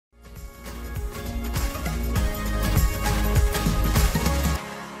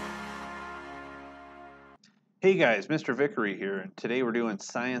Hey guys, Mr. Vickery here, and today we're doing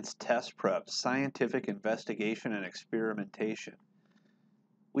science test prep, scientific investigation and experimentation.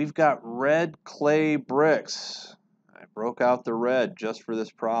 We've got red clay bricks. I broke out the red just for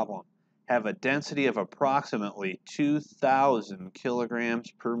this problem. Have a density of approximately 2,000 kilograms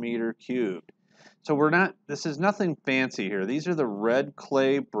per meter cubed. So this is nothing fancy here. These are the red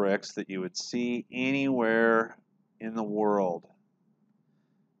clay bricks that you would see anywhere in the world.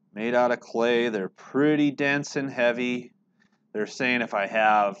 Made out of clay, they're pretty dense and heavy. They're saying if I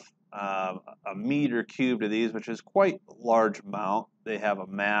have a meter cubed of these, which is quite a large amount, they have a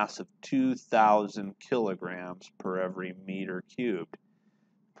mass of 2,000 kilograms per every meter cubed.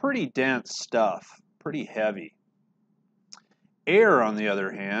 Pretty dense stuff, pretty heavy. Air, on the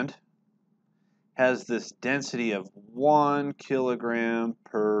other hand, has this density of 1 kilogram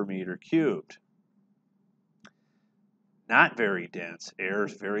per meter cubed. Not very dense. Air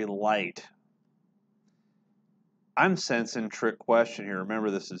is very light. I'm sensing trick question here.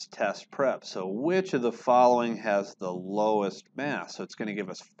 Remember, this is test prep. So which of the following has the lowest mass? So it's going to give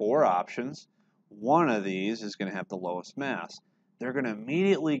us 4 options. One of these is going to have the lowest mass. They're going to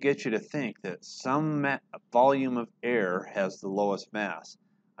immediately get you to think that some volume of air has the lowest mass.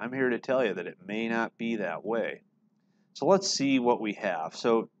 I'm here to tell you that it may not be that way. So let's see what we have.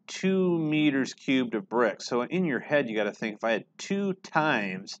 So 2 meters cubed of bricks. So in your head, you got to think if I had 2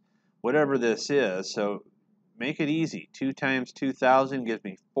 times whatever this is, so make it easy. 2 times 2,000 gives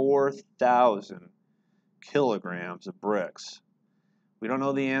me 4,000 kilograms of bricks. We don't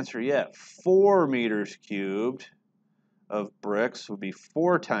know the answer yet. 4 meters cubed of bricks would be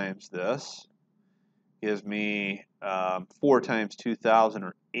 4 times this. Gives me 4 times 2,000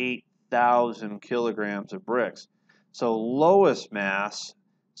 or 8,000 kilograms of bricks. So lowest mass,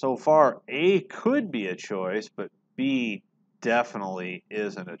 so far A could be a choice, but B definitely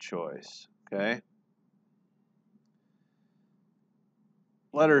isn't a choice. Okay.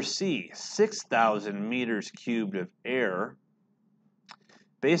 Letter C, 6,000 meters cubed of air.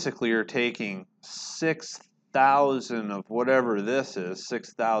 Basically, you're taking 6,000 of whatever this is,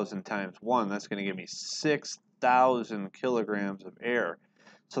 6,000 times 1, that's going to give me 6,000 kilograms of air.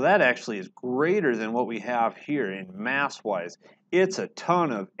 So that actually is greater than what we have here in mass-wise. It's a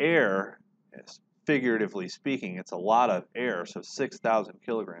ton of air, figuratively speaking. It's a lot of air, so 6,000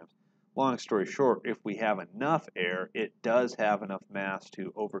 kilograms. Long story short, if we have enough air, it does have enough mass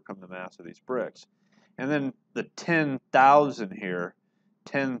to overcome the mass of these bricks. And then the 10,000 here,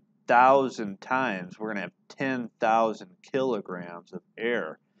 10,000 times, we're going to have 10,000 kilograms of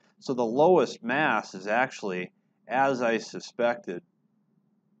air. So the lowest mass is actually, as I suspected,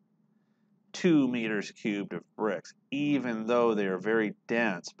 2 meters cubed of bricks, even though they are very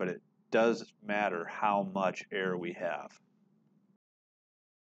dense, but it does matter how much air we have.